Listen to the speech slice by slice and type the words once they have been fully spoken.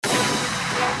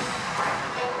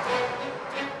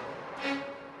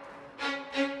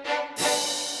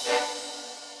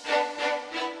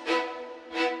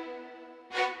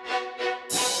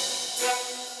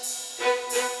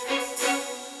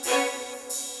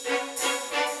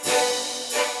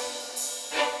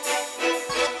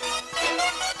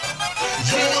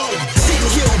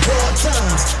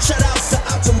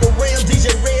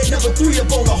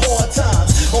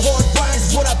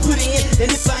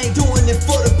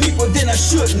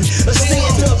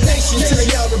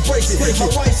My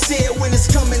wife said when it's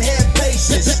coming, have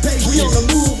patience. We on the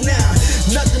move now,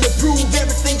 nothing to prove,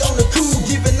 everything on the cool.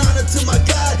 Giving honor to my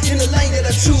God in the lane that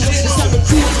I choose. It's time to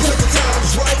cruise because the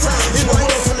time's right. In a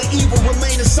world full of evil,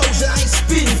 remain a soldier. I ain't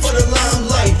spitting for the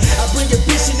limelight. I bring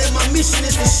ambition and my mission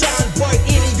is to shine bright.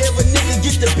 Any devil nigga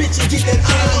get the bitch and get that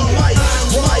iron mic.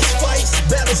 Rise, fights,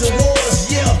 battles and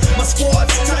wars, yeah. My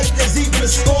squad's tight, there's even a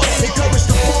score. Encourage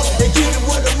the poor and give it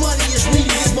where the money is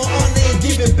needed. It's more honor and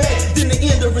giving back than the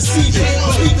end of receiving.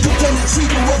 Believe it, you can treat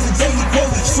me was a daily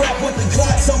quote. Strapped with the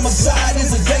clocks on my side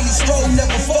is a daily stroll,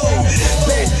 never fold.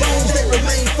 Backbones, they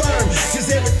remain firm, cause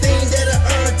everything that I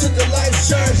earned took a life's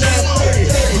journey. Now I'm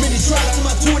 30. Many trials in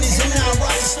my 20s and now I'm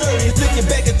rockin' sturdy. Looking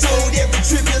back and told every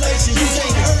tribulation you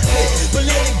can't hurt me. But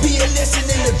let it be a lesson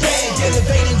in the bag.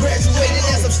 Elevating, graduating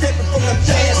as I'm stepping from the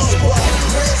past.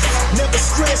 Never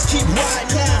stress, keep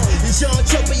riding now. It's young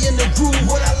Chubba in the groove,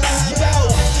 what I lie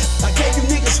about. I gave you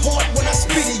niggas heart when I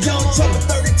spit it. Young Chubba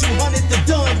 3200 the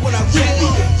done when I rip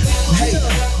it. Hey,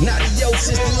 adios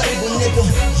is the label, nigga.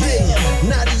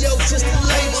 Yeah, adios is the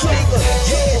label.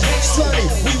 Yeah, sonny,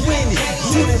 we win it.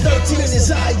 2013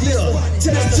 is our year.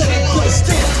 Tell them, put a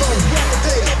stamp